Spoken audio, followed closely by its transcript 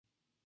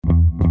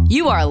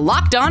You are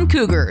Locked On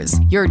Cougars,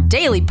 your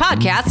daily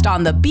podcast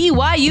on the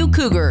BYU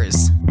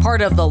Cougars.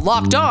 Part of the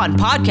Locked On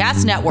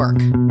Podcast Network.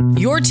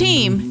 Your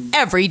team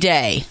every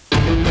day.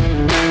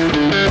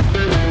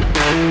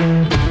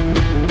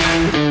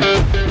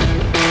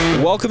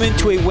 Welcome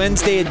into a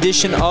Wednesday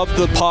edition of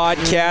the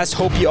podcast.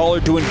 Hope you all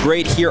are doing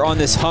great here on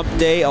this hump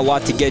day. A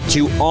lot to get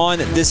to on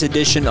this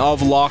edition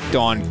of Locked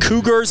On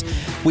Cougars.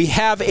 We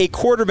have a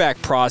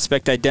quarterback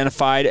prospect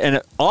identified and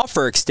an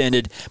offer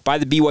extended by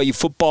the BYU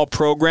football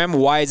program.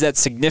 Why is that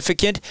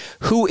significant?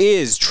 Who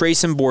is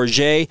Treyson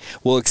Bourguet?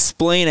 We'll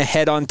explain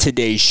ahead on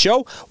today's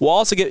show. We'll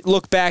also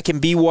look back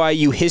in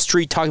BYU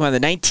history, talking about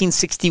the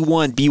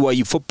 1961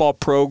 BYU football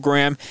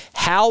program.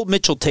 Hal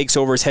Mitchell takes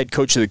over as head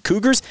coach of the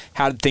Cougars.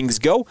 How did things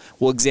go?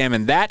 We'll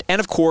examine that. And,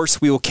 of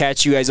course, we will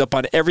catch you guys up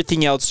on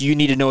everything else you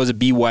need to know as a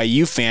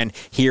BYU fan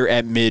here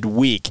at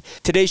midweek.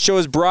 Today's show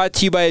is brought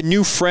to you by a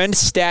new friend,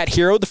 Stat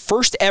Hero, the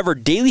first ever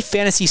daily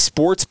fantasy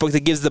sports book that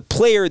gives the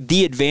player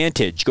the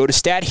advantage. Go to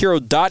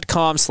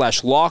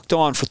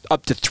stathero.com/lockedon for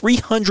up to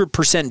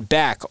 300%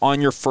 back on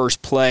your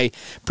first play.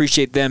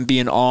 Appreciate them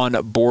being on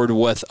board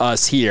with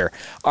us here.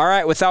 All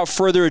right, without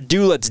further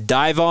ado, let's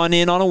dive on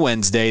in on a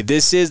Wednesday.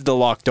 This is the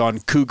Locked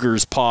On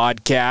Cougars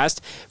podcast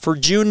for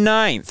June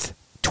 9th.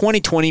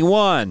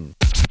 2021.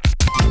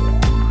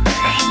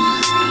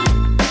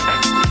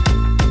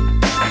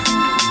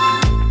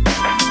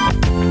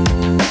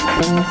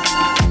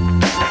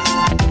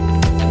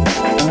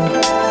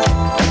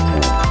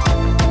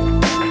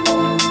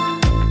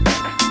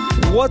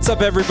 What's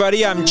up,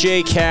 everybody? I'm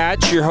Jake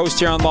Hatch, your host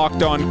here on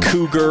Locked On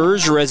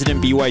Cougars,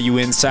 resident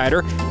BYU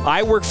insider.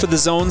 I work for the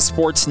Zone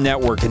Sports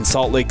Network in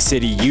Salt Lake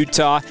City,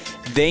 Utah.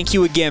 Thank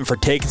you again for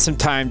taking some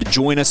time to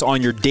join us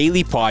on your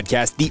daily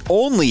podcast, the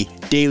only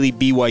daily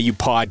BYU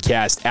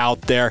podcast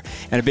out there.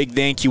 And a big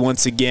thank you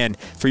once again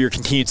for your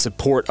continued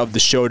support of the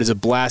show. It is a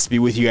blast to be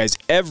with you guys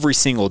every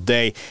single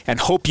day, and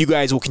hope you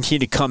guys will continue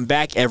to come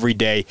back every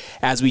day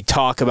as we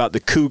talk about the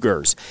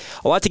Cougars.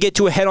 A lot to get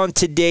to ahead on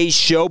today's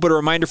show, but a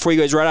reminder for you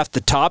guys right off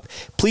the top,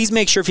 please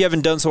make sure if you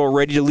haven't done so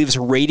already to leave us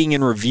a rating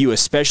and review,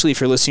 especially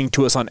if you're listening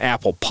to us on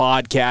Apple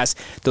Podcasts.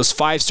 Those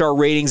 5-star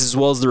ratings as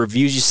well as the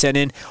reviews you send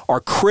in are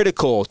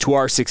critical to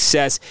our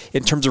success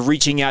in terms of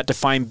reaching out to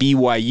find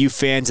BYU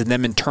fans and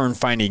them in turn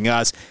finding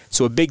us.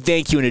 So a big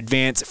thank you in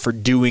advance for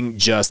doing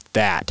just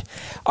that.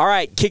 All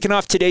right, kicking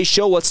off today's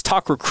show, let's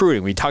talk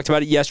recruiting. We talked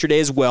about it yesterday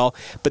as well,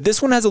 but this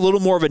one has a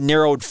little more of a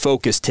narrowed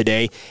focus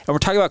today, and we're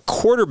talking about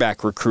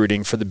quarterback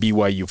recruiting for the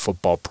BYU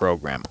football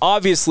program.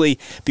 Obviously,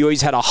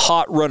 BYU's had a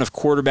hot run of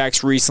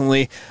quarterbacks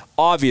recently,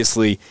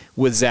 obviously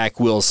with Zach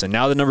Wilson.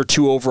 Now the number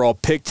 2 overall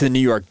pick to the New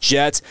York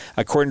Jets,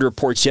 according to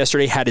reports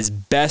yesterday, had his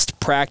best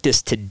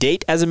practice to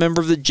date as a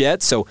member of the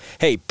Jets. So,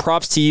 hey,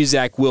 props to you,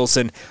 Zach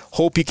Wilson.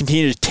 Hope you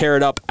continue to tear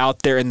it up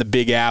out there in the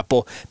Big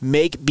Apple.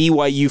 Make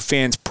BYU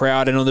fans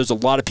proud. I know there's a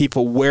lot of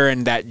people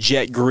wearing that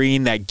Jet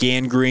green, that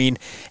Gan green,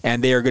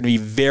 and they are going to be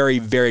very,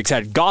 very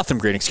excited. Gotham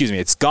green, excuse me.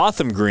 It's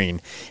Gotham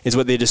green is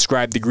what they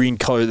describe the green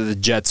color that the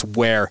Jets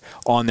wear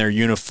on their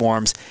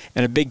uniforms.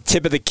 And a big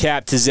tip of the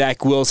cap to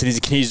Zach Wilson as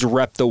he continues to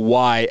rep the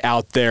Y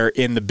out there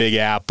in the Big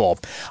Apple.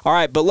 All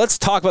right, but let's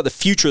talk about the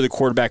future of the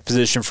quarterback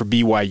position for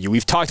BYU.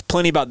 We've talked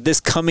plenty about this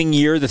coming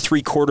year, the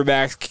 3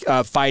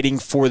 quarterbacks fighting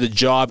for the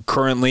job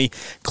currently.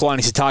 Kalani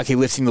Sitake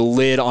lifting the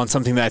lid on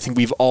something that I think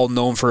we've all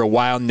known for a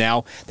while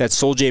now, that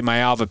Soldier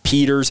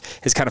Maiava-Peters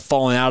has kind of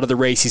fallen out of the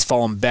race. He's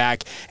fallen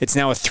back. It's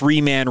now a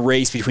 3-man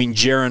race between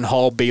Jaron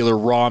Hall, Baylor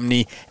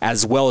Romney,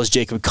 as well as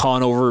Jacob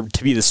Conover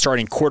to be the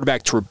starting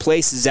quarterback to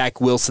replace Zach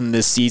Wilson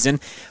this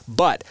season.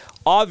 But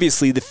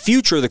obviously, the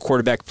future of the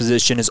quarterback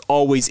position is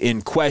always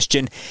in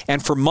question,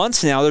 and for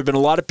months now, there have been a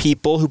lot of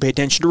people who pay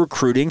attention to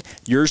recruiting,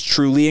 yours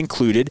truly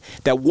included,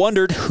 that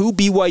wondered who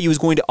BYU was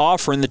going to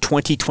offer in the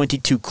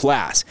 2022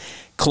 class.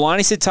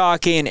 Kalani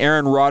Sitake and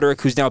Aaron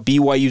Roderick, who's now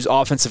BYU's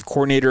offensive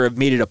coordinator, have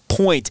made it a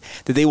point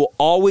that they will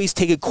always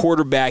take a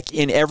quarterback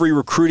in every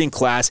recruiting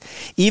class,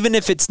 even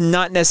if it's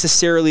not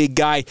necessarily a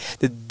guy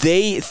that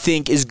they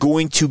think is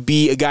going to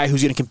be a guy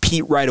who's going to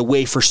compete right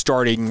away for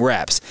starting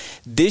reps.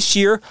 This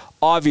year,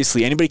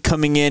 obviously, anybody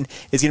coming in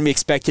is going to be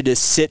expected to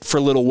sit for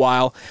a little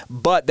while,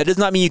 but that does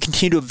not mean you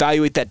continue to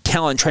evaluate that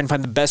talent and try and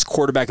find the best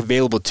quarterback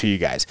available to you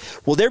guys.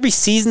 Will there be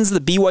seasons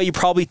that BYU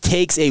probably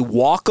takes a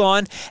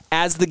walk-on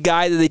as the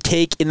guy that they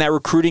take in that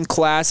recruiting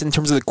class in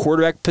terms of the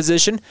quarterback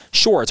position?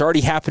 Sure, it's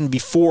already happened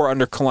before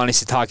under Kalani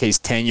Sitake's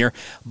tenure,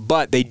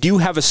 but they do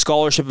have a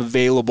scholarship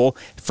available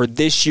for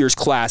this year's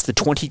class, the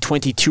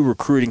 2022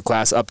 recruiting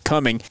class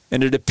upcoming,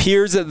 and it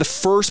appears that the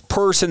first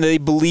person that they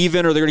believe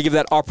in or they're going to give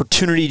that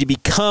opportunity to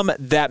become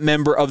that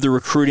member of the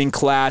recruiting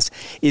class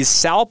is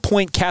Sal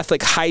Point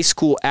Catholic High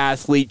School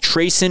athlete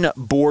Treyson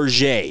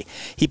Bourguet.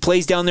 He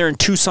plays down there in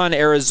Tucson,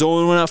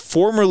 Arizona,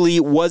 formerly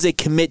was a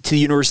commit to the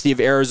University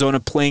of Arizona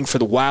playing for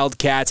the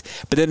Wildcats,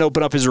 but then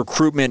opened up his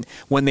recruitment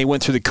when they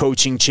went through the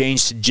coaching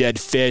change to Jed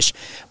Fish.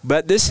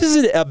 But this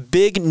is a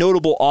big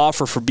notable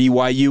offer for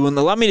BYU, and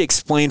allow me to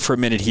explain for a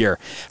minute here.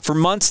 For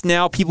months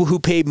now, people who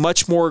pay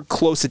much more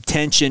close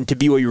attention to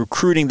BYU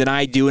recruiting than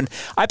I do, and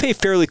I pay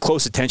fairly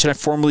close attention. I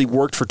formerly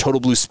worked for Total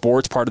Blue Sports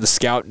Sports, part of the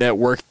Scout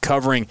Network,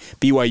 covering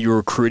BYU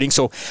recruiting.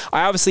 So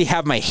I obviously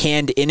have my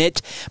hand in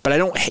it, but I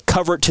don't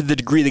cover it to the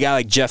degree the guy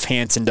like Jeff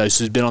Hansen does,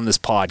 who's been on this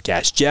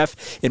podcast. Jeff,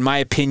 in my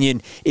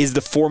opinion, is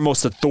the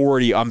foremost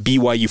authority on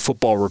BYU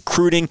football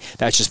recruiting.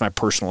 That's just my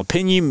personal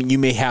opinion. You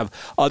may have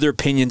other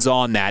opinions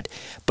on that.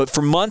 But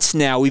for months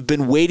now, we've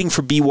been waiting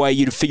for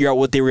BYU to figure out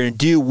what they were going to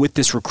do with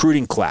this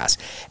recruiting class.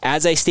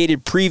 As I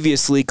stated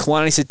previously,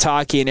 Kalani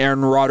Sitake and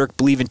Aaron Roderick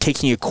believe in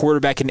taking a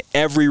quarterback in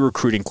every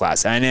recruiting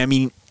class. And I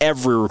mean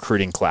every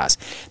recruiting class.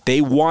 They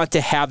want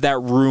to have that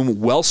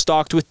room well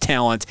stocked with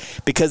talent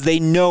because they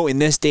know in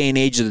this day and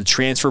age of the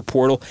transfer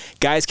portal,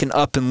 guys can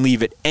up and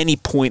leave at any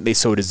point they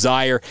so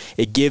desire.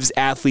 It gives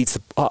athletes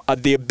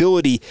the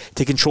ability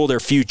to control their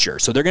future.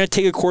 So they're going to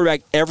take a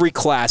quarterback every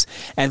class,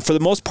 and for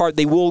the most part,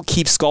 they will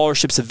keep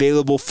scholarships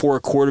available for a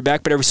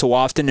quarterback, but every so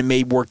often it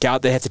may work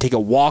out. They have to take a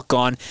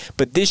walk-on.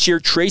 But this year,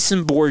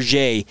 Treyson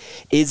Bourguet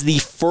is the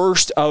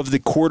first of the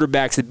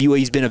quarterbacks that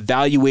BYU's been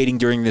evaluating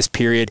during this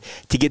period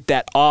to get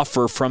that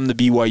offer from the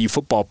BYU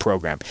football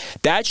program.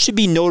 That should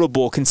be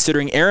notable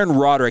considering Aaron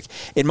Roderick,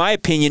 in my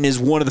opinion, is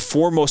one of the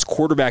foremost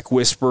quarterback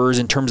whisperers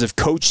in terms of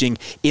coaching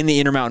in the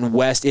Intermountain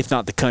West, if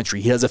not the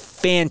country. He does a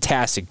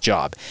fantastic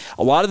job.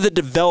 A lot of the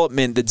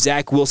development that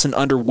Zach Wilson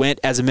underwent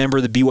as a member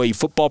of the BYU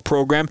football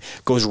program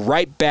goes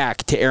right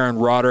back to Aaron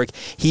Roderick.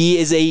 He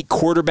is a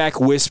quarterback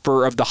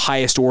whisperer of the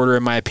highest order,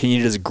 in my opinion.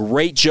 He does a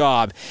great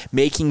job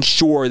making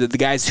sure that the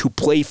guys who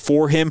play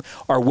for him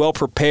are well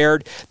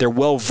prepared. They're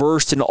well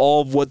versed in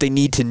all of what they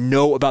need to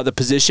know about the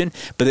position,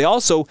 but they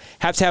also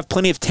have to have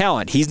plenty of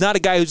talent. He's not a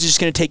guy who's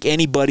just going to take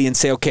anybody and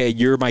say, okay,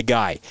 you're my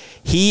guy.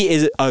 He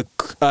is a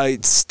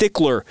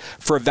stickler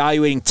for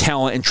evaluating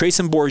talent, and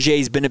Treyson Bourguet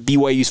has been at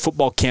BYU's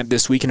football camp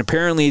this week and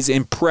apparently has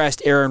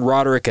impressed Aaron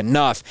Roderick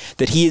enough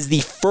that he is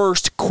the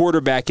first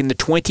quarterback in the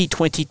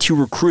 2022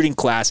 recruiting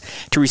class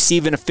to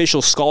receive an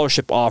official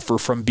scholarship offer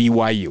from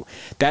BYU.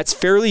 That's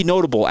fairly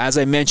notable, as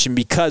I mentioned,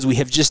 because we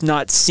have just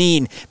not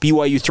seen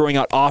BYU throwing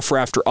out offer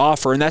after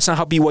offer, and that's not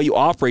how BYU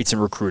operates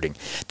in recruiting.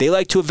 They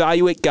like to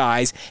evaluate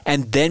guys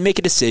and then make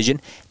a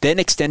decision, then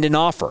extend an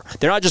offer.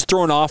 They're not just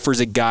throwing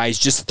offers at guys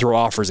just to throw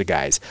offers at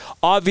guys.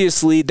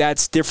 Obviously,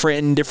 that's different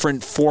in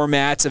different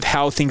formats of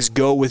how things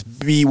go with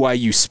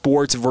BYU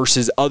sports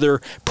versus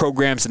other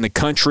programs in the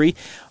country.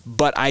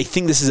 But I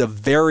think this is a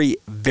very,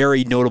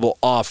 very notable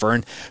offer.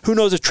 And who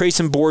knows if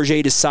Treyson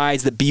Bourguet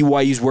decides that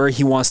BYU is where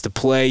he wants to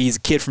play. He's a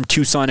kid from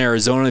Tucson,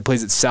 Arizona. He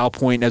plays at Sal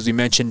Point, as we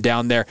mentioned,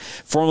 down there.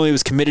 Formerly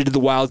was committed to the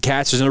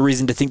Wildcats. There's no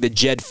reason to think that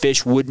Jed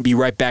Fish wouldn't be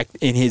right back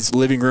in his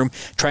living room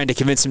trying to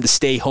convince him to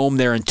stay home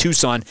there in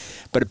Tucson.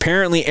 But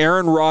apparently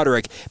Aaron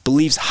Roderick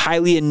believes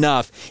highly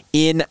enough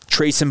in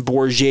Treyson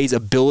Bourguet's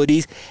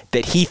abilities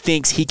that he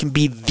thinks he can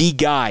be the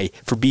guy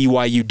for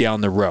BYU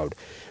down the road.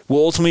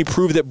 Will ultimately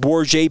prove that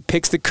Bourguet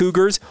picks the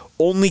Cougars.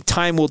 Only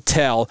time will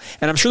tell.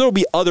 And I'm sure there will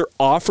be other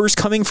offers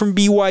coming from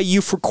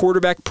BYU for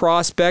quarterback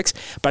prospects,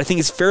 but I think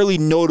it's fairly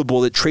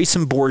notable that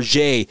Treyson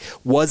Bourguet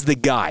was the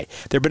guy.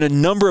 There have been a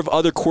number of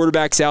other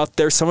quarterbacks out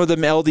there, some of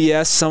them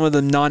LDS, some of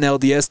them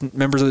non-LDS,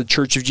 members of the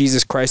Church of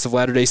Jesus Christ of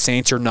Latter-day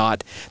Saints or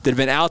not, that have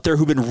been out there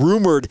who've been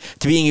rumored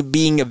to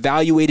being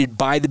evaluated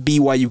by the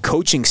BYU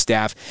coaching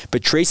staff,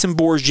 but Treyson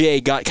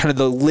Bourguet got kind of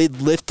the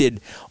lid lifted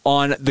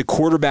on the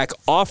quarterback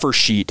offer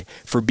sheet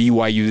for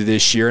BYU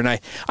this year, and I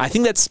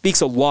think that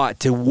speaks a lot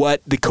to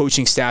what the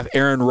coaching staff,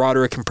 Aaron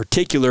Roderick in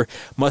particular,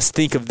 must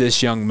think of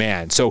this young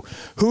man. So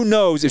who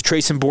knows if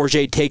Treyson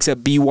Bourguet takes up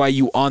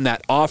BYU on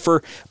that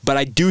offer, but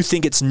I do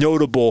think it's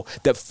notable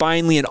that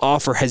finally an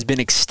offer has been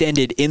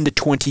extended in the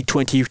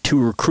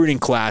 2022 recruiting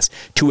class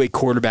to a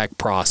quarterback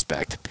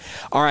prospect.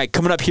 All right,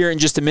 coming up here in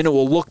just a minute,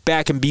 we'll look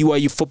back in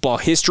BYU football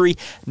history.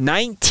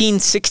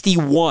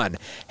 1961,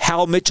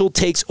 Hal Mitchell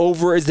takes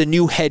over as the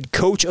new head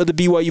coach of the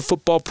BYU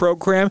football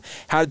program.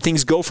 How did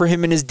things go for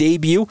him in his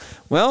debut?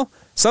 Well,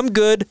 some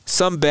good,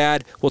 some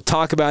bad. We'll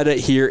talk about it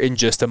here in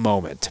just a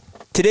moment.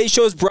 Today's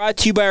show is brought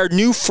to you by our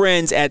new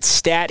friends at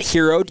Stat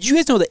Hero. Did you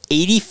guys know that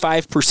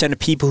 85% of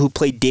people who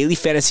play daily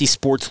fantasy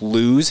sports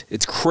lose?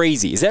 It's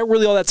crazy. Is that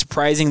really all that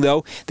surprising,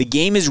 though? The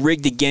game is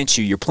rigged against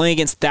you. You're playing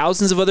against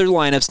thousands of other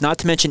lineups, not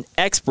to mention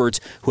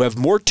experts who have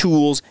more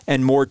tools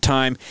and more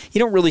time. You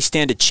don't really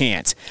stand a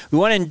chance. We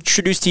want to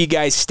introduce to you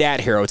guys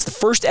Stat Hero. It's the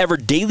first ever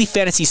daily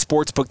fantasy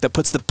sports book that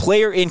puts the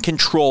player in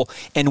control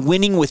and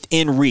winning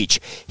within reach.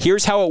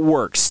 Here's how it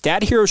works.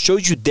 Stat Hero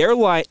shows you their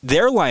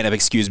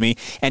lineup,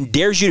 and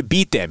dares you to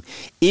beat them.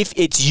 If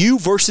it's you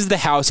versus the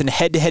house in a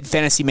head-to-head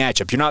fantasy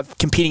matchup, you're not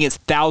competing against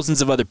thousands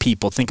of other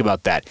people. Think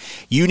about that.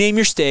 You name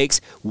your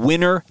stakes,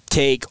 winner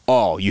take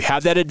all. You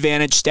have that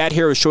advantage. Stat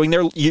Hero is showing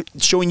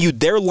you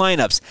their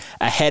lineups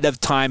ahead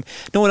of time.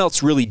 No one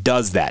else really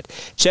does that.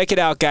 Check it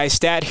out, guys.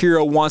 Stat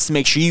Hero wants to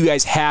make sure you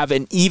guys have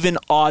an even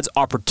odds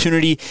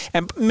opportunity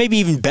and maybe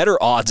even better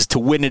odds to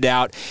win it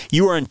out.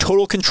 You are in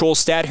total control.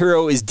 Stat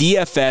Hero is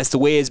DFS the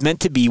way it's meant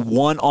to be,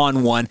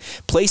 one-on-one.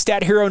 Play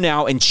Stat Hero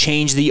now and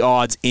change the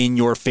odds in in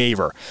your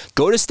favor.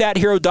 Go to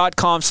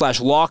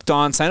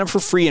stathero.com/lockedon, sign up for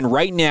free, and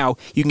right now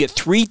you can get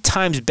 3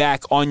 times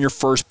back on your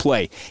first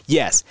play.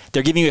 Yes,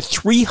 they're giving you a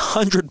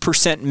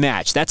 300%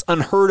 match. That's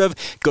unheard of.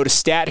 Go to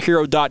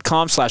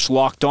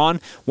stathero.com/lockedon.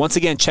 Once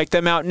again, check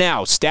them out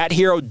now.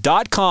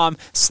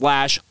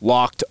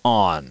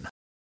 stathero.com/lockedon.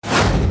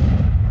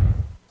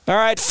 All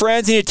right,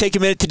 friends, I need to take a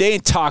minute today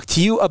and talk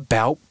to you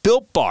about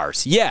Built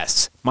Bars.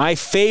 Yes, my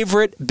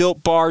favorite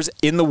Built Bars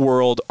in the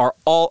world are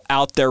all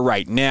out there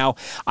right now.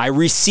 I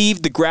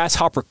received the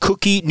Grasshopper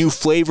Cookie new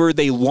flavor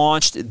they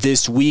launched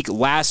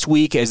last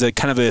week, as a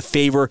kind of a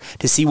favor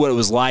to see what it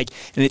was like,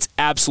 and it's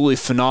absolutely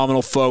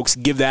phenomenal, folks.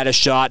 Give that a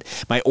shot.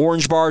 My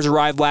Orange Bars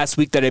arrived last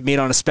week that I made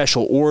on a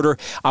special order.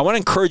 I want to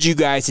encourage you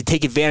guys to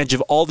take advantage of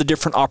all the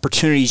different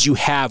opportunities you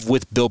have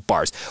with Built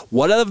Bars.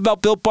 What I love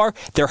about Built Bar,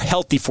 they're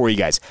healthy for you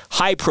guys.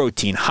 High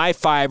protein, high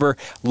fiber,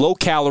 low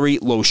calorie,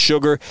 low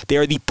sugar. They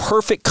are the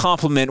perfect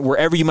complement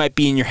wherever you might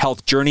be in your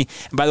health journey.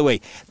 And by the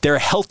way, they're a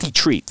healthy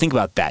treat. Think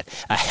about that.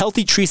 A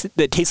healthy treat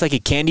that tastes like a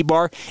candy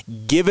bar.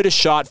 Give it a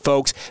shot,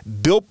 folks.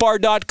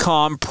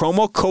 BuiltBar.com,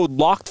 promo code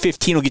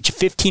LOCKED15 will get you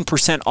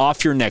 15%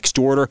 off your next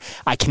order.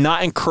 I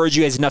cannot encourage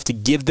you guys enough to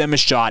give them a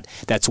shot.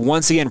 That's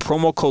once again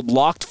promo code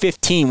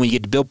LOCKED15 when you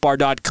get to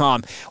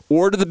BuiltBar.com.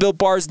 Order the Built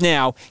Bars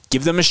now.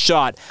 Give them a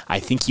shot. I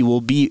think you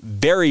will be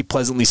very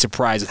pleasantly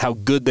surprised with how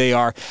good they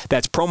are.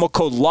 That's promo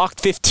code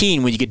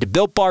LOCKED15 when you get to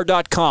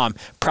BuiltBar.com.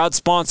 Proud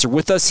sponsor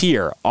with us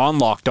here on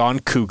Locked On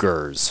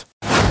Cougars.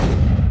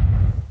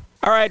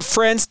 All right,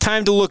 friends,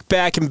 time to look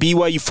back in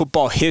BYU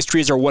football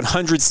history as our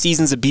 100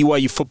 Seasons of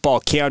BYU Football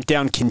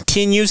countdown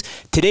continues.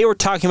 Today we're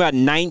talking about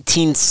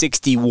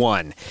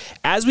 1961.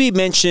 As we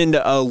mentioned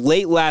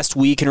late last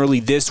week and early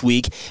this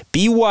week,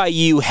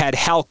 BYU had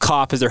Hal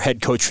Kopp as their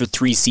head coach for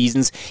 3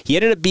 seasons. He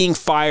ended up being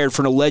fired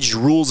for an alleged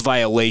rules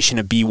violation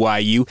at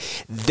BYU.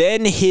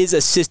 Then his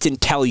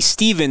assistant, Tally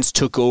Stevens,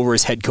 took over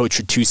as head coach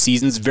for 2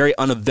 seasons. Very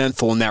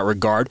uneventful in that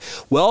regard.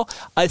 Well,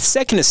 a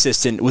second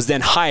assistant was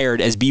then hired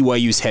as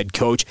BYU's head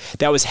coach.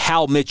 That was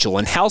Hal Mitchell,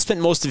 and Hal spent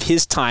most of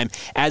his time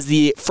as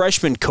the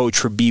freshman coach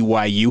for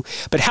BYU,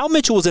 but Hal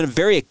Mitchell was a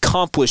very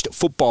accomplished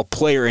football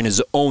player in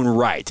his own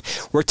right.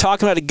 We're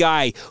talking about a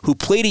guy who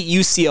played at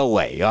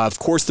UCLA, of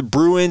course the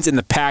Bruins in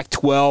the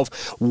Pac-12,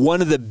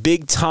 one of the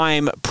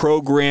big-time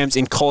programs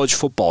in college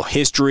football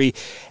history.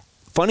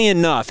 Funny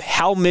enough,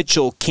 Hal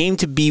Mitchell came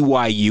to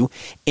BYU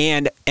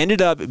and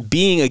ended up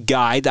being a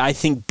guy that I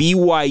think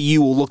BYU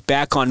will look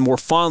back on more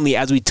fondly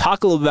as we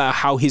talk a little about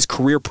how his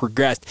career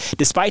progressed,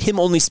 despite him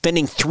only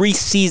spending 3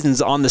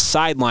 seasons on the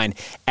sideline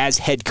as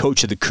head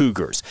coach of the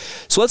Cougars.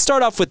 So let's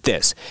start off with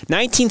this.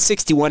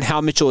 1961,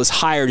 Hal Mitchell is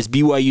hired as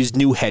BYU's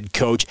new head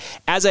coach.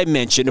 As I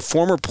mentioned, a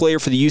former player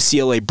for the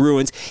UCLA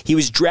Bruins. He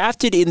was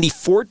drafted in the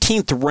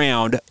 14th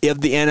round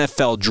of the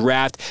NFL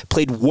draft,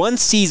 played 1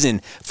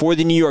 season for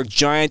the New York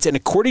Giants,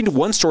 and according to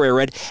one story I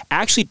read,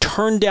 actually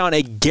turned down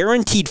a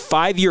guaranteed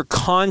 5-year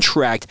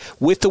contract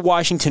with the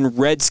Washington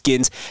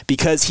Redskins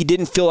because he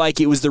didn't feel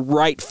like it was the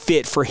right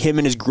fit for him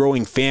and his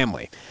growing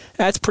family.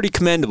 That's pretty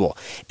commendable.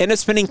 Ended up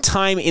spending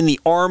time in the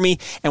Army,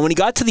 and when he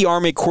got to the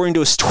Army, according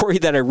to a story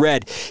that I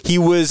read, he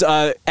was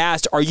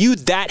asked, "Are you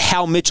that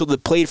Hal Mitchell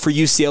that played for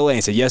UCLA?" And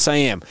he said, "Yes, I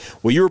am."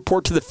 "Well, you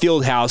report to the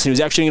field house," and he was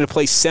actually going to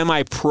play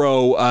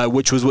semi-pro,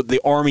 which was what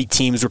the Army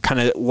teams were kind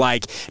of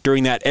like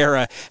during that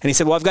era, and he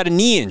said, "Well, I've got a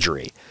knee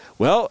injury."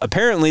 Well,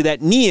 apparently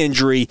that knee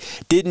injury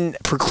didn't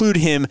preclude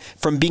him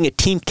from being a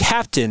team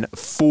captain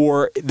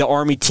for the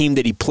Army team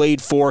that he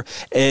played for.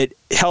 It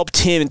helped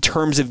him in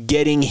terms of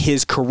getting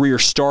his career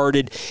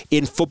started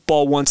in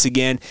football once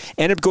again.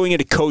 Ended up going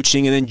into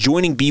coaching and then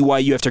joining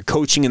BYU after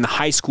coaching in the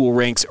high school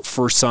ranks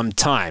for some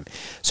time.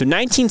 So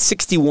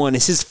 1961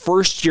 is his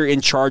first year in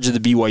charge of the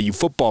BYU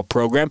football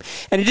program,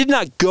 and it did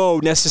not go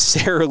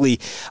necessarily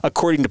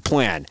according to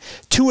plan.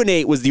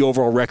 2-8 was the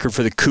overall record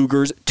for the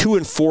Cougars,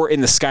 2-4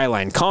 in the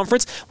Skyline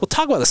Conference. We'll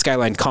talk about the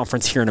Skyline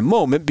Conference here in a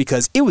moment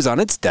because it was on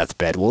its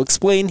deathbed. We'll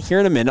explain here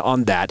in a minute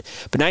on that.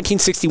 But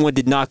 1961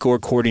 did not go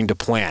according to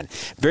plan.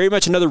 Very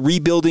much another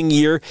rebuilding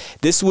year.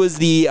 This was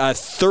the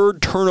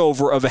third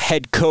turnover of a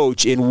head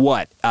coach in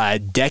a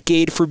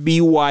decade for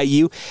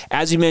BYU.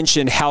 As you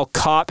mentioned, Hal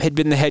Kopp had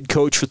been the head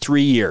coach for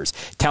 3 years,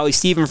 Tally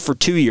Stevens for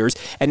 2 years,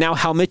 and now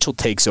Hal Mitchell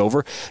takes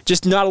over.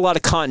 Just not a lot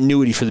of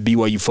continuity for the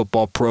BYU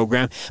football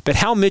program. But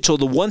Hal Mitchell,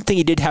 the one thing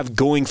he did have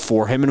going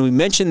for him, and we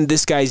mentioned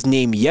this guy's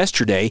name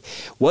yesterday,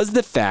 was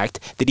the fact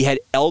that he had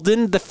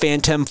Eldon the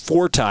Phantom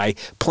Forti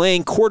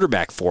playing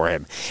quarterback for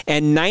him.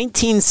 And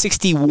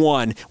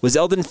 1961 was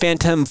Eldon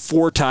Phantom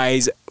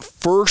Forti's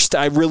first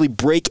really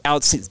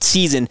breakout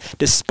season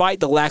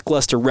despite the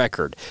lackluster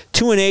record.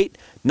 2-8,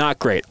 not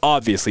great.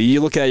 Obviously, you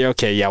look at it,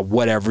 okay, yeah,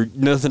 whatever,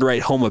 nothing to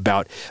write home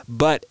about.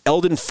 But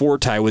Eldon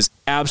Forti was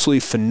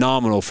absolutely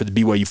phenomenal for the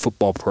BYU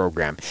football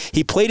program.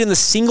 He played in the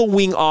single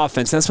wing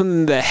offense. That's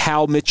something that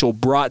Hal Mitchell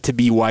brought to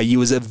BYU. It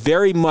was a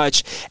very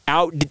much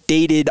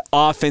outdated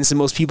offense in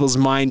most people's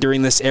mind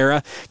during this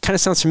era. Kind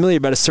of sounds familiar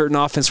about a certain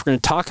offense we're going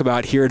to talk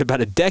about here in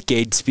about a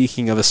decade,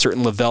 speaking of a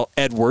certain Lavelle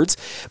Edwards.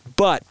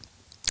 But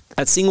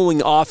That single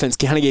wing offense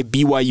kind of gave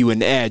BYU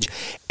an edge,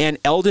 and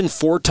Eldon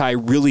Forti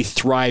really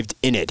thrived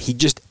in it. He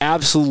just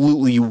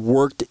absolutely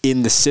worked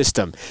in the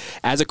system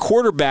as a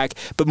quarterback,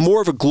 but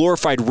more of a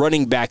glorified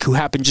running back who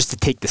happened just to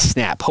take the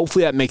snap.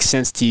 Hopefully that makes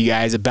sense to you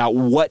guys about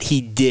what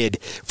he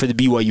did for the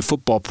BYU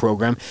football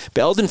program.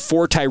 But Eldon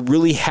Forti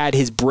really had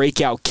his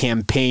breakout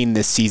campaign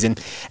this season,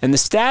 and the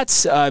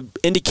stats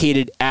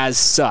indicated as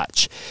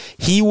such.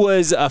 He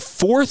was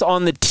fourth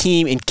on the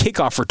team in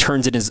kickoff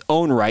returns in his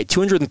own right,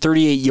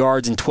 238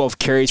 yards and 12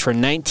 carries for a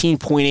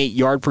 19.8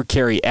 yard per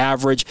carry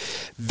average.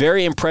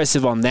 Very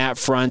impressive on that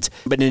front.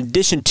 But in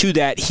addition to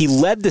that, he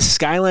led the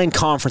Skyline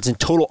Conference in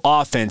total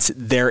offense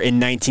there in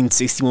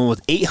 1961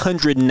 with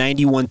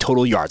 891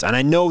 total yards. And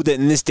I know that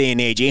in this day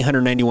and age,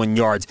 891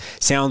 yards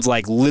sounds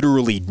like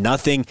literally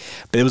nothing,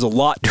 but it was a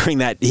lot during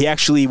that. He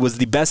actually was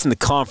the best in the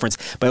conference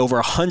by over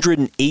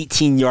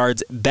 118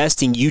 yards,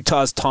 besting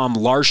Utah's Tom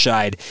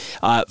Larscheid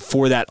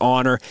for that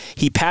honor.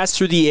 He passed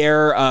through the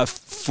air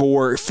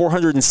for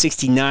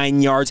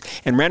 469 yards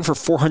and ran for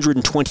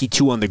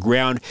 422 on the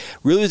ground.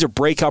 Really was a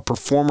breakout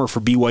performer for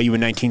BYU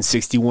in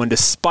 1961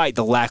 despite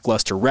the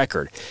lackluster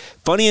record.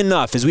 Funny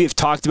enough, as we have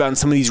talked about in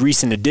some of these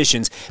recent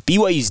editions,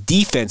 BYU's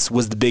defense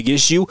was the big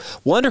issue.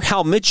 Well, under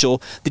Hal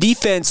Mitchell, the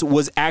defense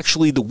was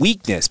actually the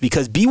weakness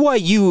because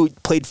BYU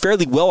played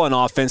fairly well on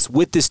offense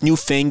with this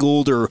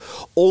newfangled or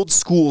old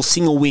school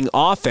single wing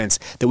offense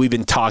that we've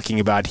been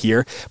talking about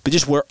here, but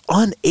just were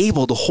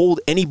unable to hold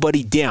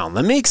anybody down.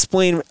 Let me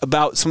explain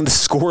about some of the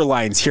score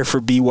lines here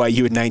for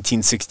BYU in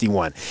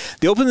 1961.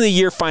 They opened the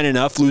year fine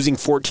enough, losing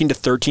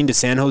 14-13 to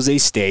San Jose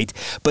State,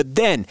 but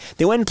then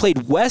they went and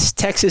played West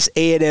Texas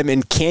A&M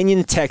in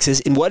Canyon,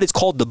 Texas, in what is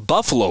called the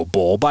Buffalo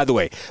Bowl. By the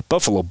way,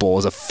 Buffalo Bowl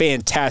is a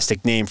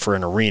fantastic name for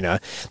an arena.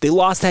 They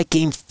lost that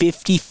game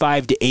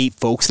 55-8,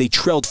 folks. They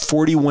trailed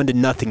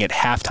 41-0 at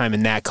halftime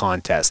in that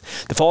contest.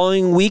 The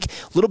following week,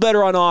 a little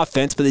better on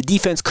offense, but the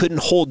defense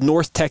couldn't hold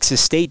North Texas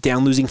State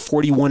down, losing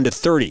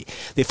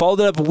 41-30. They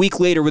followed it up a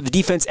week later where the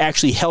defense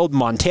actually held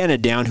Montana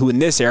down, who in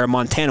this era,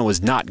 Montana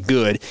was not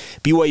good.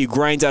 BYU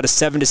grinds out a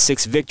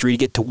 7-6 victory to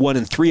get to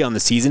 1-3 on the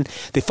season.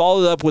 They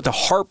followed up with a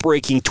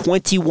heartbreaking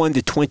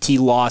 21-20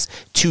 loss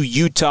to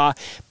Utah.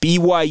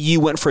 BYU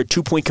went for a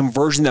 2-point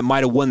conversion that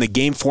might have won the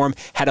game for them,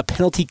 had a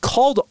penalty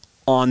called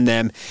on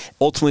them,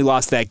 ultimately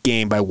lost that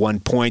game by 1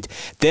 point.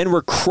 Then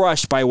were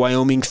crushed by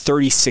Wyoming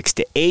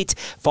 36-8.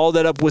 Followed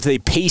that up with a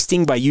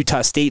pasting by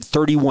Utah State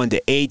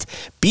 31-8.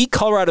 Beat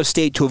Colorado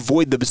State to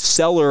avoid the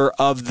cellar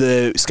of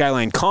the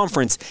Skyline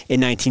Conference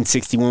in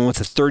 1961 with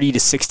a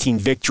 30-16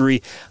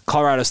 victory.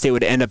 Colorado State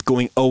would end up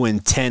going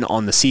 0-10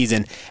 on the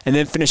season, and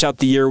then finish out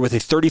the year with a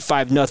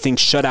 35-0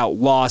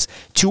 shutout loss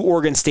to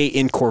Oregon State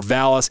in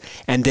Corvallis,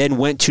 and then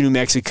went to New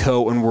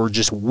Mexico and were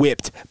just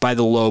whipped by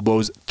the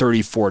Lobos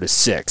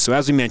 34-6. So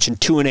as we mentioned,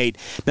 2-8,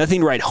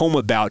 nothing to write home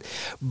about,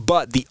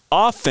 but the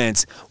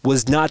offense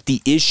was not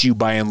the issue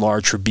by and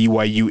large for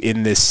BYU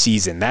in this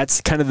season.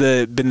 That's kind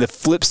of been the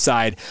flip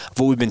side of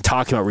what we've been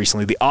talking about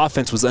recently. The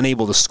offense was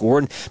unable to score,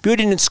 and BYU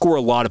didn't score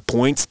a lot of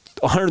points.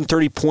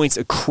 130 points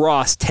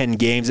across 10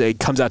 games. It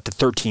comes out to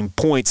 13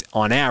 points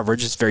on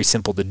average. It's very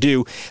simple to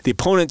do. The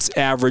opponent's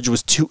average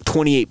was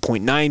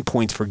 28.9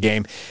 points per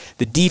game.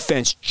 The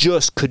defense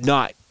just could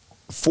not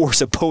force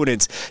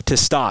opponents to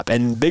stop.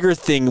 And the bigger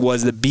thing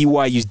was that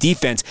BYU's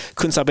defense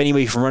couldn't stop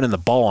anybody from running the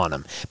ball on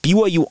them.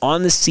 BYU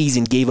on the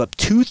season gave up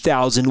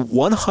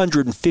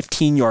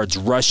 2,115 yards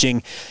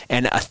rushing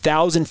and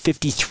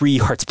 1,053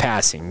 yards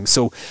passing.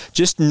 So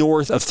just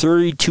north of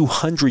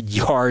 3,200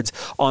 yards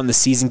on the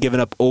season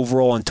given up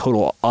overall and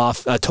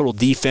total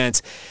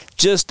defense.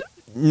 Just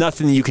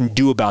nothing you can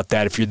do about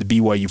that if you're the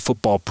BYU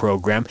football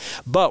program.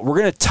 But we're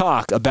going to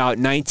talk about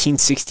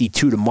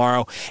 1962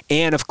 tomorrow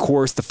and, of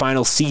course, the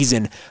final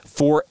season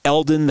for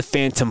Eldon the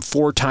Phantom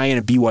Forti in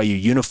a BYU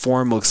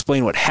uniform. We'll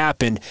explain what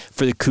happened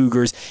for the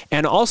Cougars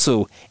and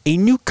also a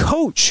new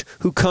coach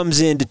who comes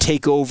in to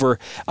take over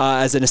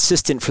as an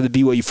assistant for the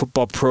BYU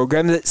football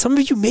program that some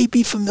of you may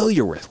be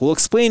familiar with. We'll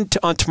explain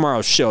on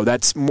tomorrow's show.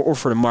 That's more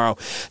for tomorrow.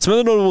 Some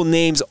other notable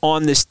names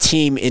on this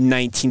team in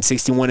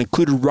 1961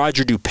 included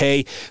Roger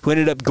Dupay, who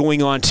ended up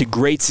going on to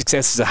great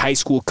success as a high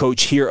school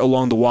coach here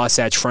along the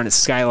Wasatch Front at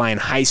Skyline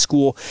High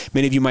School.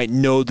 Many of you might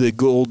know the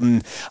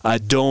Golden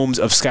Domes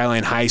of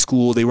Skyline High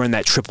School. They were in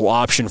that triple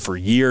option for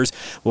years.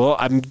 Well,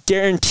 I'm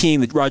guaranteeing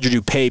that Roger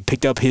Dupay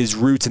picked up his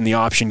roots in the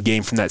option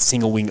game from that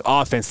single wing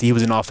offense that he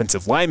was an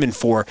offensive lineman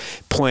for,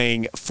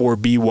 playing for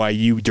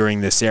BYU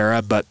during this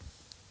era. But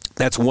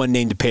that's one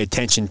name to pay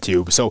attention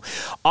to. So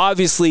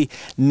obviously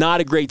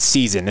not a great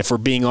season, if we're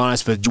being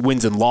honest, with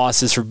wins and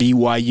losses for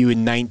BYU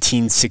in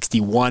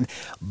 1961.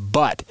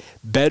 But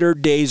better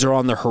days are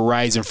on the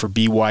horizon for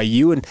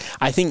BYU. And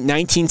I think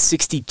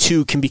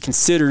 1962 can be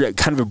considered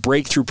kind of a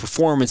breakthrough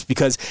performance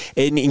because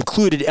it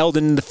included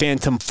Eldon the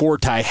Phantom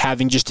Forti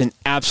having just an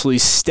absolutely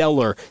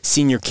stellar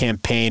senior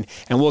campaign.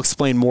 And we'll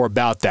explain more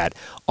about that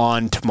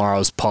on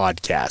tomorrow's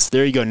podcast.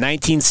 There you go,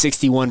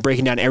 1961,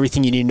 breaking down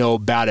everything you need to know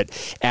about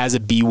it as a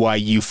BYU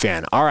BYU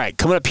fan. All right,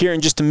 coming up here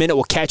in just a minute,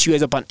 we'll catch you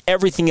guys up on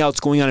everything else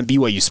going on in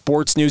BYU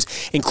sports news,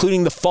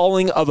 including the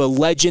falling of a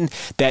legend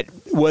that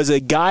was a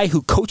guy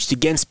who coached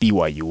against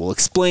BYU. We'll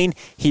explain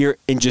here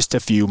in just a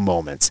few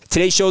moments.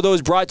 Today's show, though,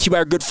 is brought to you by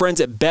our good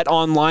friends at Bet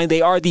Online.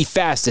 They are the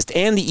fastest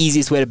and the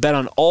easiest way to bet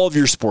on all of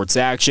your sports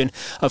action.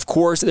 Of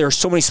course, there are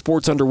so many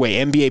sports underway,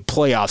 NBA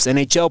playoffs,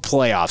 NHL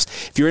playoffs.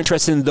 If you're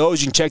interested in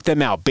those, you can check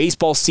them out.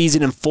 Baseball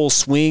season in full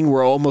swing.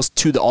 We're almost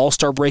to the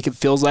All-Star break, it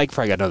feels like.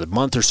 Probably got another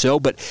month or so,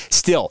 but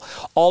still,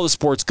 all the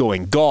sports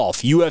going.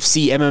 Golf,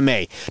 UFC,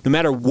 MMA. No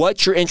matter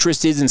what your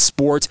interest is in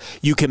sports,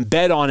 you can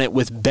bet on it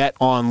with Bet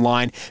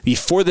Online.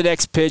 Before the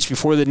next pitch,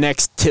 before the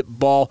next tip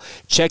ball,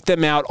 check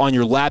them out on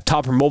your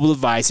laptop or mobile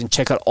device and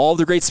check out all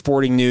the great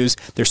sporting news,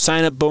 their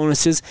sign-up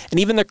bonuses, and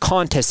even their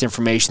contest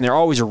information. They're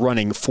always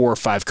running 4 or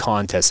 5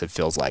 contests, it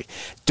feels like.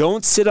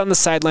 Don't sit on the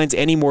sidelines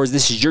anymore, as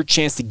this is your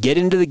chance to get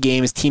into the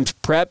game as teams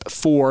prep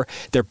for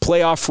their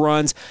playoff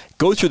runs.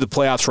 Go through the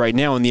playoffs right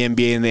now in the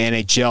NBA and the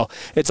NHL.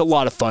 It's a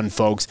lot of fun,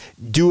 folks.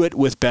 Do it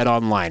with Bet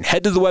Online.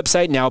 Head to the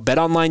website now,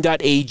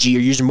 betonline.ag, or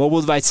use your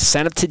mobile device to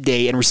sign up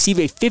today and receive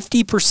a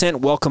 50%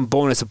 welcome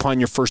bonus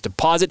upon your first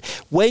deposit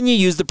when you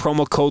use the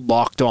promo code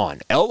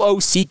LOCKEDON.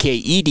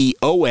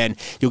 LOCKEDON.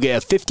 You'll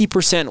get a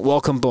 50%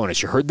 welcome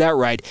bonus. You heard that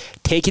right.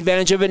 Take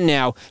advantage of it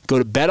now. Go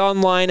to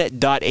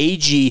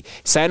betonline.ag.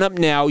 Sign up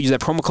now. Use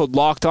that promo code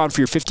LOCKEDON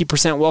for your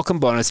 50% welcome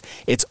bonus.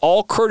 It's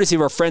all courtesy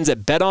of our friends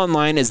at Bet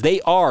Online, as they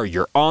are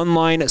your online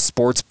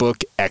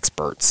sportsbook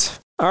experts.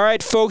 All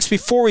right, folks,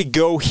 before we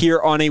go here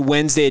on a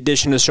Wednesday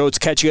edition of the show, let's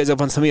catch you guys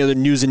up on some of the other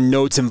news and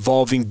notes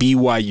involving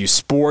BYU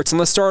sports. And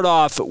let's start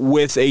off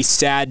with a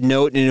sad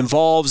note, and it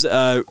involves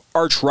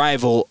arch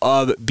rival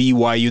of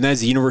BYU, and that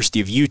is the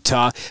University of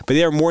Utah. But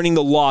they are mourning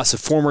the loss of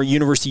former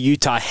University of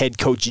Utah head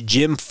coach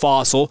Jim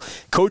Fossil.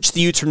 Coached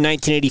the Utes from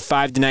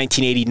 1985 to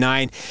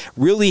 1989.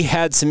 Really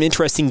had some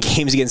interesting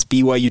games against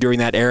BYU during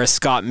that era.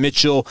 Scott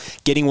Mitchell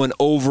getting one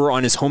over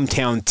on his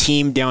hometown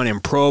team down in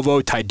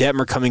Provo. Ty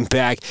Detmer coming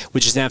back,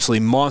 which is an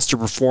absolutely monster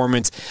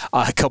performance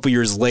a couple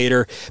years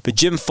later. But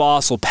Jim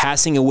Fossil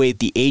passing away at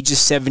the age of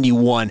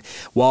 71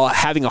 while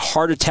having a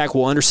heart attack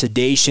while under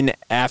sedation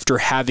after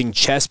having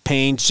chest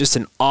pains. Just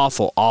an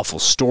awful, awful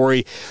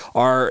story.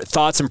 Our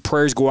thoughts and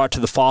prayers go out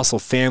to the Fossil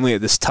family at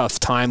this tough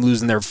time,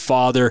 losing their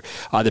father,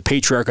 the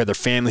patriarch of their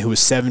family, who was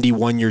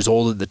 71 years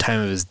old at the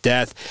time of his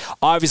death.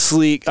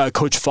 Obviously,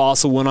 Coach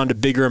Fossil went on to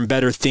bigger and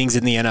better things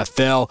in the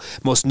NFL,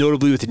 most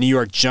notably with the New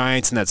York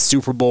Giants and that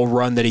Super Bowl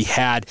run that he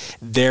had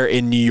there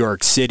in New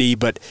York City.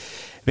 But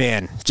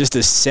man, just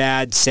a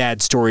sad,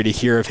 sad story to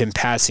hear of him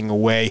passing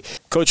away.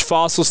 Coach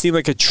Fossil seemed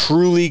like a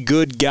truly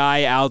good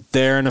guy out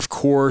there, and of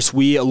course,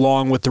 we,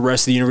 along with the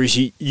rest of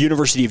the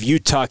University of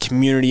Utah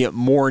community,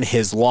 mourn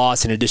his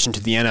loss, in addition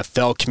to the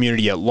NFL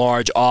community at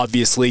large,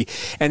 obviously.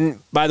 And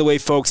by the way,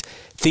 folks,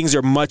 things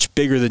are much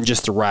bigger than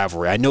just a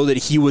rivalry. I know that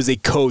he was a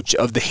coach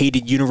of the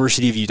hated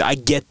University of Utah. I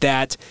get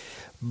that.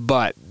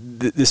 But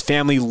this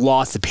family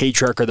lost the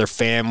patriarch of their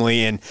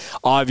family, and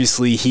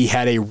obviously he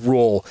had a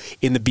role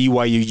in the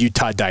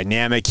BYU-Utah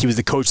dynamic. He was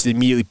the coach that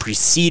immediately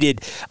preceded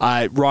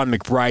Ron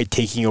McBride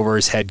taking over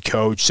as head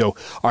coach. So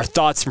our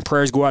thoughts and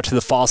prayers go out to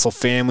the Fossil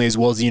family as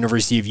well as the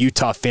University of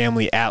Utah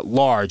family at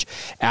large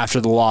after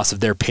the loss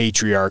of their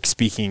patriarch,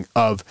 speaking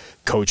of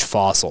Coach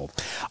Fossil.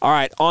 All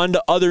right, on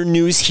to other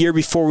news here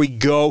before we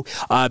go.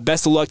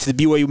 Best of luck to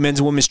the BYU men's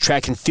and women's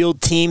track and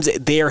field teams.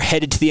 They are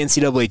headed to the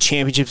NCAA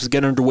Championships,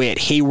 getting underway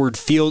at Hayward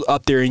Field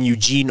up there in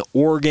Eugene,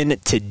 Oregon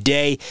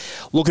today.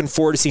 Looking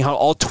forward to seeing how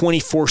all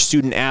 24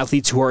 student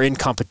athletes who are in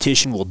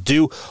competition will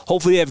do.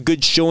 Hopefully they have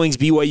good showings.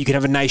 BYU can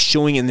have a nice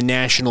showing in the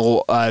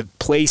national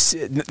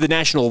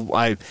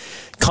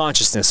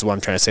consciousness is what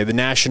I'm trying to say, the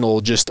national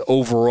just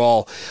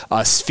overall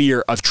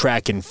sphere of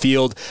track and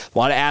field. A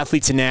lot of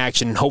athletes in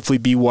action, and hopefully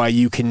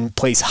BYU can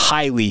place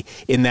highly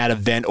in that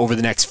event over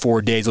the next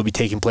 4 days. It'll be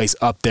taking place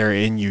up there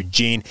in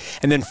Eugene.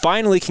 And then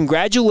finally,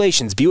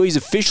 congratulations. BYU's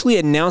officially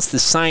announced the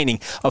signing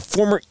of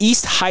former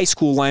East High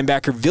School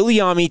linebacker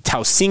Viliami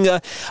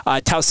Tausinga.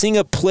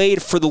 Tausinga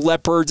played for the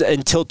Leopards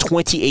until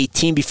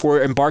 2018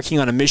 before embarking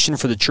on a mission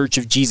for the Church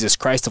of Jesus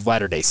Christ of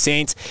Latter-day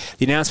Saints.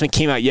 The announcement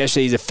came out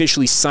yesterday. He's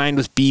officially signed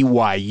with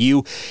BYU.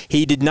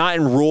 He did not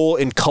enroll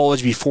in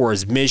college before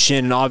his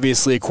mission, and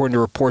obviously, according to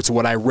reports of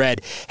what I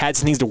read, had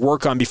some things to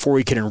work on before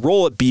he could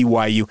enroll at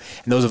BYU,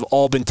 and those have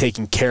all been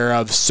taken care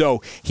of.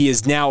 So he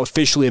is now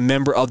officially a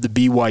member of the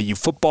BYU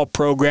football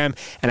program,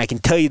 and I can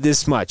tell you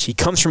this much. He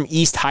comes from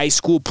East High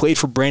School, played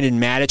for Brandon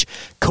Matich.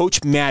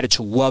 Coach Matich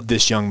loved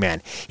this young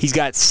man. He's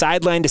got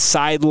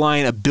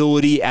sideline-to-sideline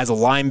ability as a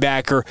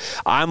linebacker.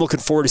 I'm looking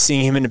forward to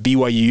seeing him in a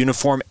BYU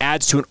uniform.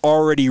 Adds to an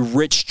already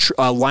rich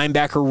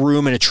linebacker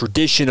room and a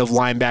tradition of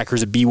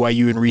linebackers at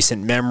BYU in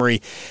recent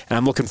memory, and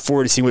I'm looking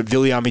forward to seeing what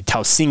Viliami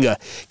Tausinga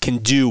can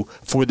do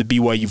for the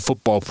BYU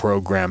football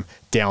program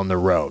down the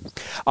road.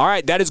 All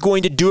right, that is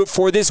going to do it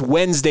for this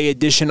Wednesday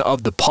edition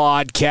of the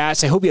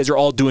podcast. I hope you guys are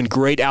all doing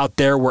great out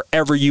there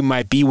wherever you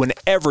might be,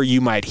 whenever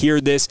you might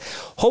hear this.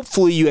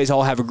 Hopefully you guys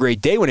all have a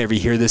great day whenever you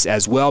hear this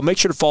as well. Make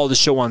sure to follow the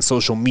show on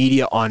social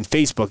media on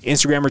Facebook,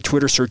 Instagram, or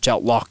Twitter. Search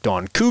out Locked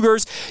On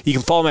Cougars. You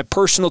can follow my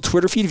personal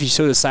Twitter feed if you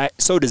so desire,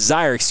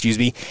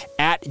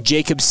 at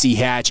Jacob C.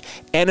 Hatch.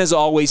 And as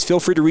always, feel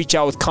free to reach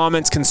out with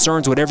comments,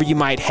 concerns, whatever you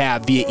might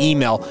have via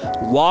email.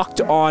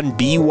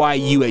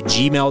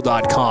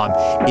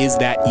 LockedOnBYU@gmail.com is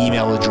that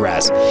email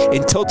address.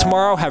 Until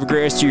tomorrow, have a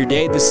great rest of your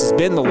day. This has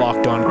been the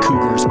Locked On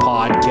Cougars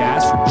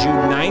podcast for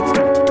June 9th,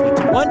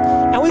 2021,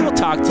 and we will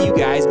talk to you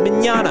guys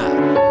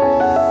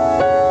mañana.